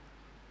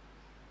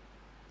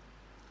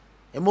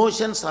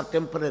 Emotions are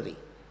temporary,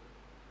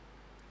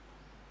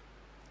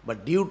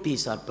 but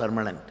duties are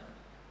permanent.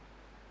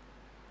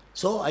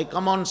 So I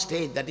come on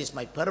stage, that is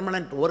my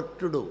permanent work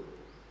to do.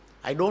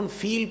 I don't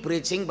feel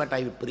preaching, but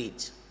I will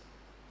preach.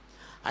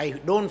 I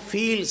don't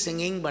feel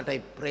singing, but I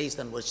praise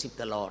and worship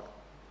the Lord.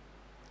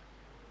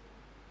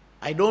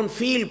 I don't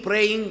feel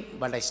praying,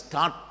 but I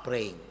start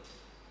praying.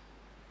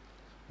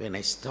 When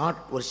I start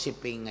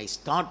worshiping, I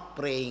start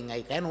praying,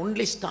 I can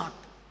only start.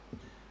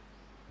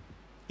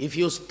 If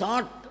you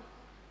start,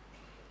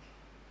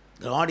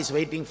 God is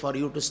waiting for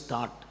you to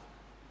start.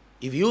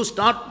 If you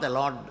start, the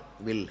Lord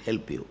will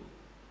help you.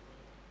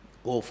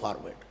 Go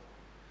forward.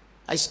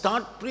 I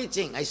started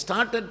preaching. I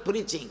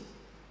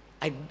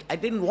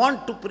didn't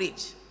want to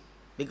preach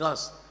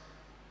because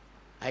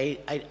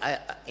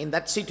in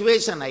that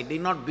situation I did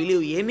not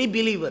believe any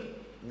believer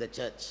in the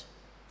church.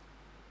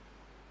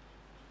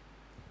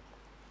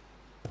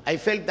 I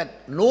felt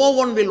that no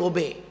one will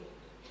obey.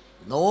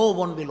 No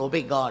one will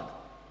obey God.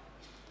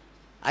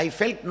 I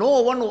felt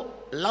no one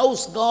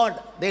loves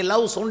God. They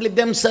love only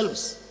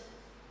themselves.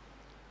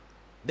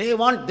 They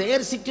want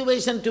their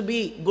situation to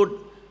be good.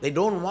 They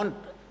don't want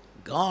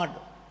God.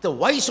 So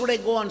why should I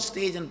go on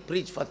stage and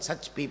preach for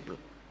such people?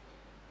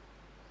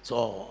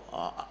 So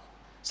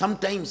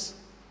sometimes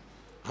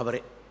our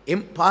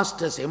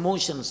pastors'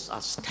 emotions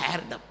are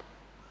stirred up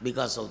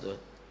because of the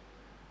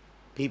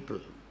people.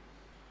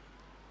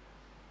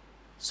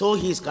 So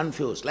he is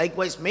confused.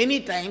 Likewise, many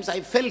times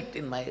I felt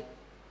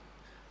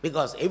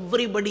because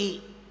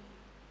everybody,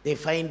 they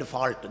find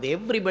fault.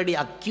 Everybody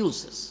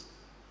accuses.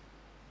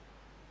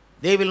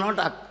 They will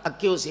not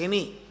accuse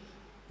any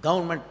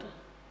government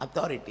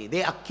authority.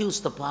 They accuse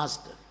the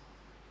pastor.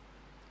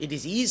 It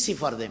is easy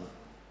for them.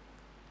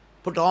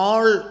 Put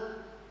all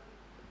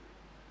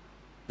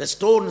the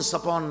stones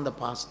upon the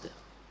pastor.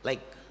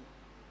 Like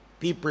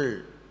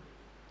people,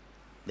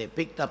 they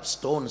picked up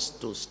stones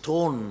to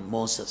stone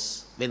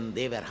Moses when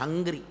they were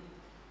hungry.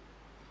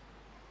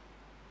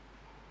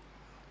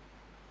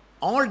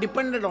 All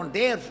depended on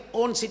their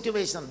own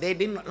situation. They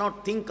did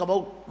not think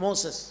about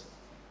Moses.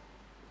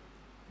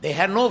 They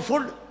had no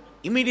food.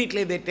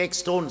 Immediately they take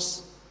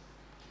stones.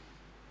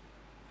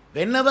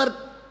 Whenever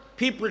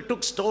people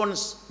took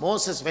stones,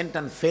 Moses went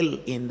and fell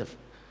in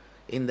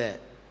the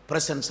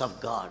presence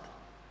of God.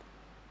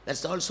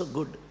 That's also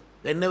good.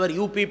 Whenever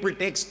you people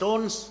take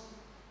stones,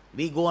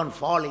 we go and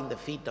fall in the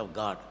feet of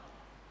God.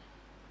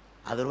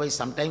 Otherwise,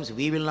 sometimes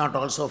we will not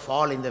also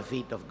fall in the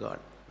feet of God.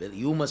 Well,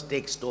 you must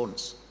take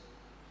stones.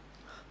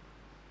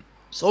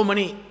 So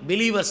many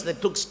believers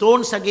that took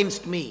stones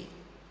against me,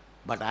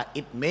 but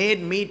it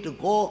made me to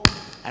go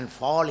and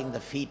fall in the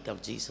feet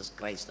of Jesus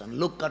Christ and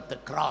look at the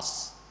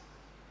cross.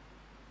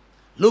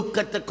 Look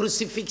at the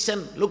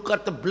crucifixion. Look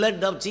at the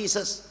blood of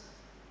Jesus.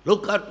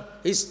 Look at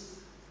his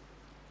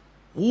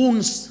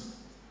wounds.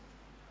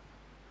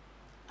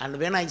 And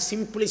when I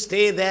simply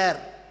stay there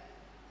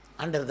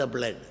under the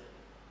blood,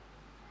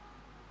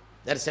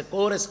 there's a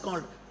chorus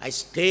called, I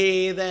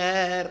stay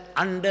there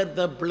under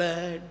the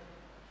blood.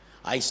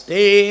 I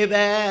stay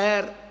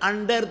there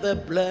under the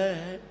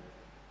blood.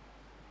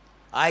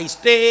 I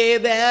stay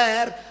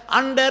there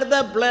under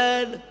the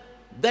blood.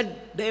 The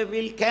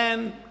devil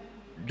can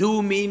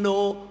do me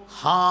no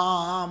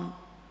harm.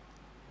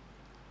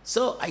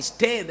 So I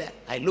stay there.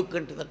 I look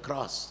into the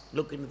cross,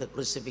 look into the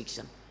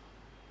crucifixion.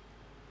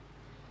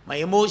 My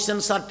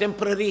emotions are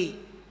temporary.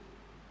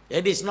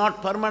 It is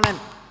not permanent,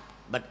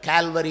 but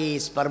Calvary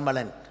is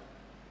permanent.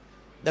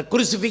 The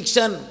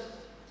crucifixion,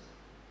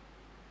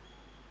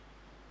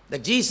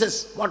 What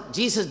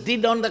Jesus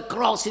did on the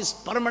cross is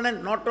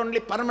permanent, not only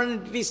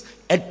permanent, it is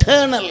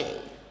eternal.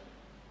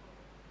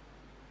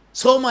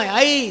 So my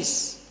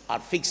eyes are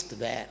fixed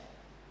there.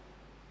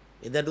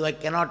 Either I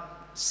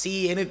cannot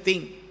see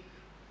anything.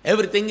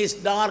 Everything is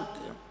dark.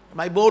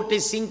 My boat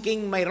is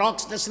sinking. My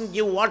rocks doesn't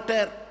give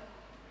water.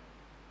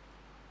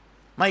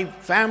 My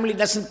family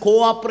doesn't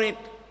cooperate.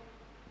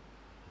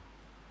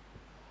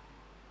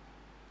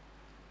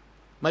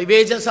 My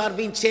wages are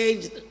being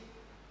changed.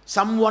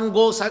 Someone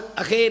goes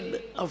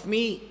ahead of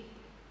me.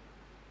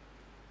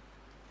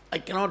 I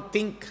cannot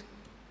think.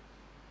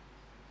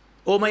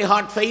 Oh, my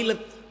heart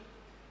faileth.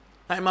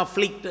 I am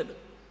afflicted.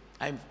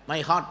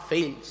 My heart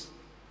fails.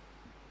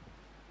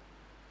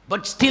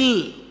 But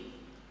still,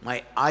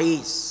 my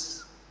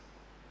eyes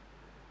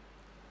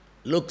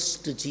looks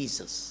to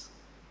Jesus.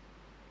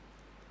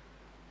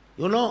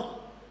 You know,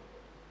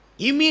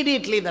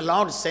 immediately the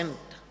Lord sent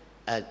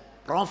a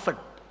prophet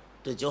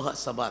to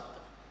Jehoshaphat.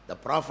 The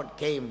prophet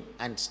came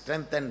and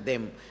strengthened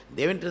them.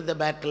 They went to the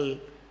battle.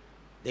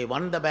 They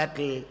won the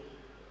battle,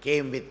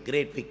 came with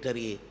great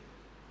victory.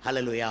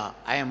 Hallelujah.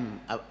 I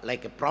am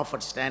like a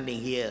prophet standing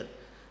here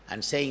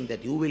and saying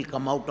that you will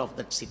come out of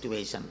that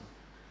situation.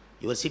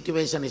 Your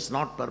situation is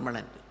not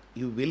permanent.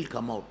 You will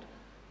come out.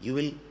 You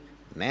will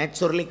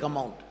naturally come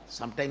out.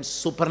 Sometimes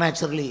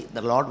supernaturally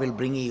the Lord will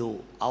bring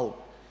you out.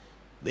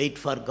 Wait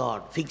for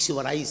God. Fix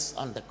your eyes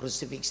on the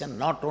crucifixion,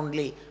 not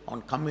only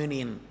on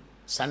communion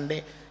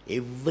Sunday.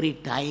 Every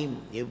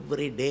time,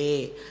 every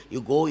day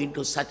you go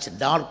into such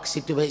dark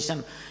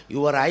situation,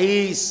 your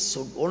eyes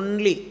should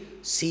only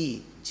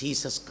see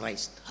Jesus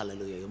Christ.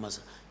 Hallelujah.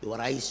 Your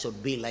eyes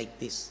should be like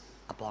this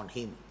upon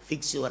Him.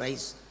 Fix your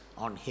eyes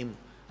on Him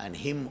and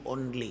Him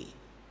only.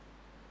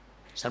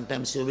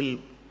 Sometimes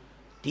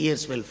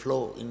tears will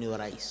flow in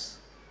your eyes.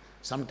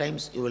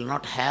 Sometimes you will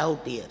not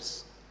have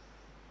tears.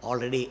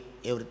 Already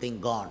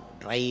everything gone,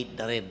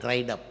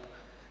 dried up.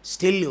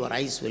 Still your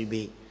eyes will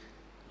be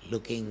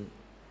looking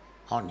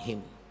on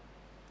Him.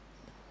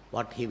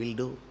 What He will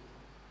do?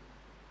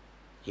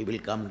 He will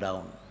come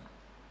down.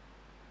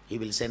 He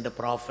will send a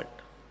prophet,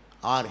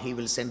 or He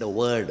will send a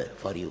word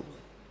for you.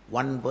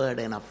 One word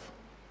enough.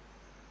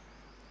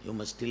 You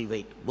must still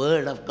wait.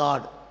 Word of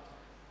God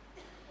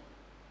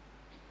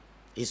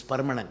is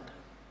permanent,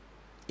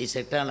 is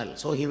eternal.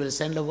 So He will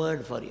send a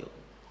word for you.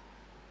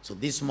 So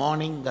this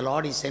morning the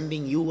Lord is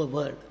sending you a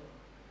word.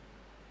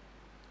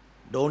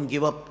 Don't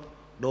give up.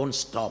 Don't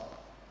stop.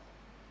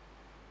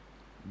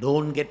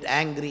 Don't get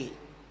angry,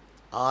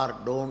 or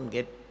don't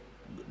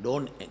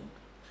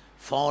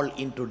fall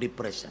into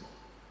depression.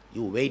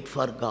 You wait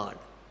for God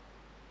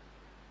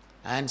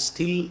and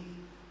still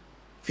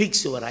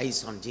fix your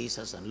eyes on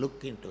Jesus and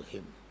look into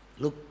Him.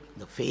 Look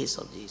the face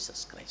of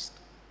Jesus Christ.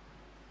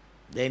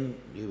 Then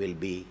you will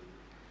be,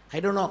 I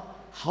don't know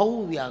how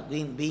we are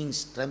being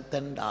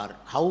strengthened, or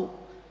how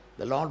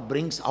the Lord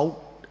brings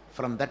out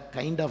from that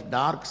kind of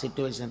dark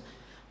situation.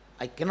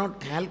 I cannot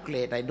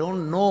calculate. I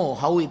don't know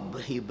how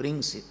He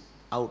brings it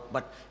out,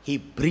 but He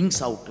brings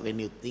out when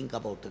you think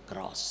about the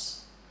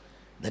cross.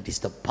 That is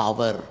the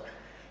power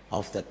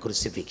of the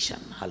crucifixion.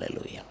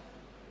 Hallelujah.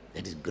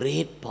 That is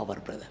great power,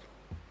 brother.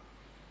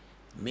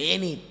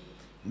 Many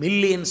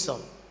millions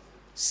of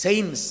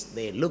saints,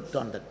 they looked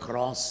on the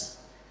cross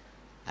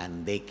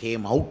and they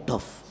came out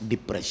of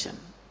depression.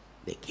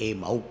 They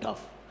came out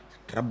of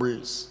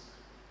troubles.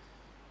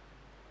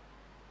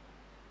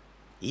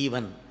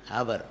 Even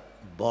our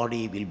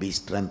body will be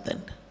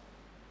strengthened.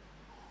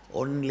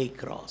 Only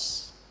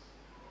cross.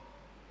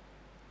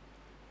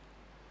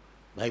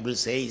 Bible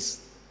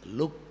says,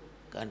 look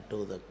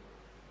unto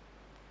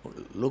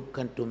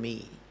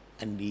me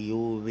and you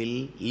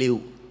will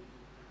live.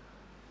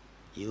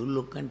 You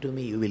look unto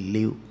me, you will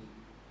live.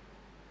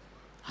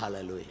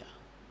 Hallelujah.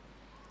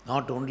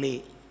 Not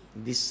only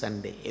this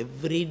Sunday,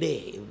 every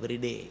day,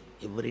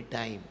 every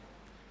time.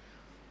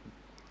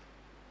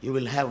 You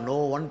will have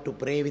no one to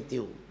pray with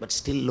you, but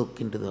still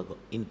look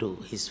into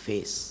His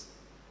face.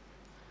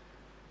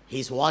 He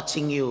is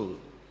watching you.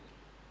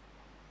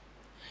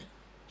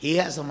 He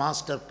has a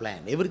master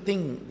plan.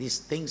 Everything, these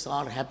things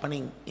are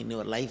happening in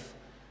your life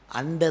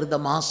under the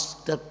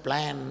master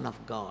plan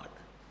of God.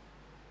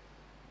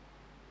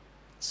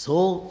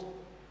 So,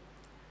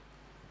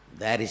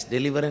 there is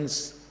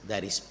deliverance,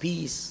 there is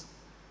peace,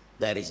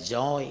 there is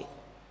joy.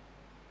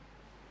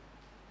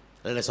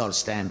 Let us all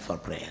stand for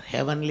prayer.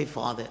 Heavenly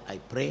Father, I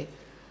pray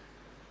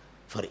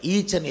for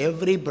each and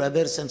every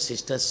brothers and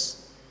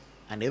sisters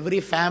and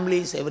every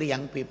families, every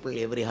young people,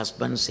 every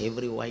husbands,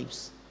 every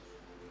wives.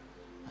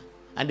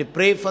 And I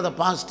pray for the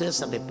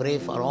pastors and I pray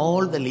for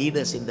all the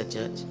leaders in the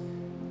church.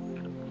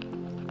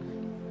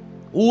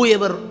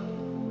 Whoever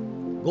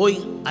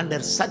going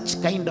under such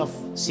kind of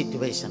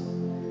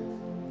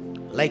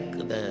situation, like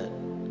the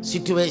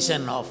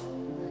situation of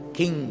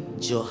King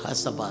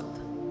Jehoshaphat.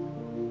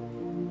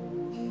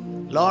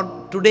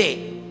 Lord,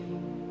 today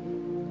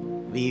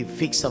we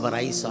fix our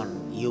eyes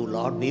on you,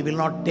 Lord. We will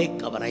not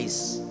take our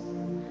eyes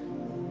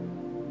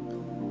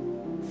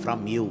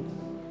from you.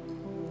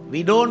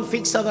 We don't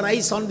fix our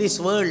eyes on this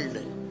world.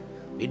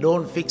 We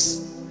don't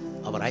fix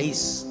our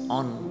eyes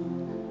on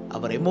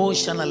our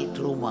emotional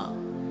trauma.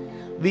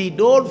 We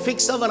don't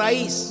fix our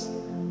eyes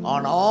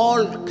on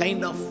all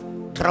kind of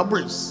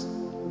troubles.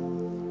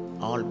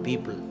 All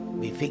people,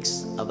 we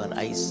fix our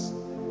eyes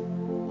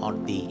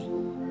on Thee.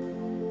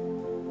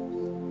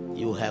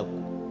 You have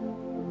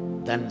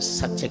done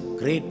such a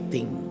great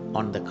thing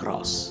on the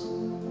cross.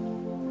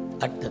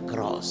 At the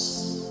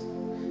cross,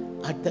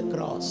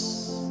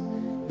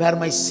 where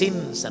my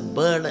sins and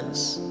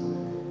burdens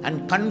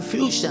and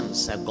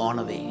confusions have gone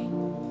away.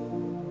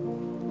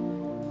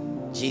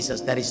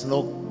 Jesus, there is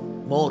no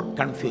more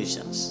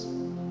confusions.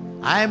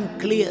 I am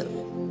clear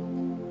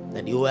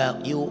that you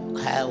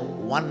have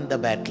won the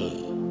battle.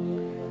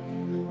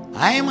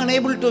 I am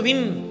unable to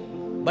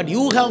win, but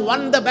you have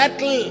won the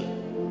battle.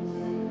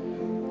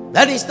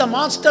 That is the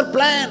master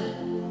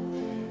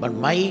plan. But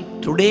my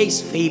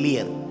today's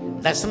failure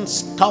doesn't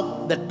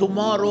stop the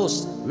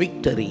tomorrow's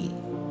victory.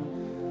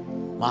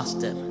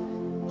 Master,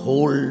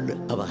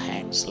 hold our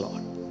hands,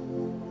 Lord.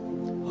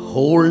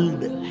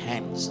 Hold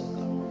hands, O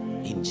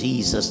God. In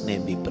Jesus'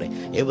 name we pray.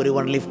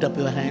 Everyone lift up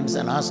your hands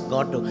and ask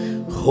God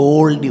to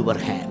hold your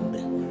hand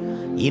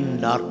in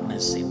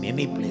darkness, in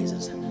any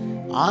places.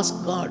 Ask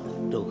God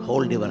to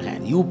hold your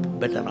hand. You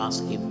better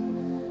ask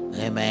Him.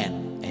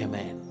 Amen.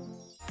 Amen.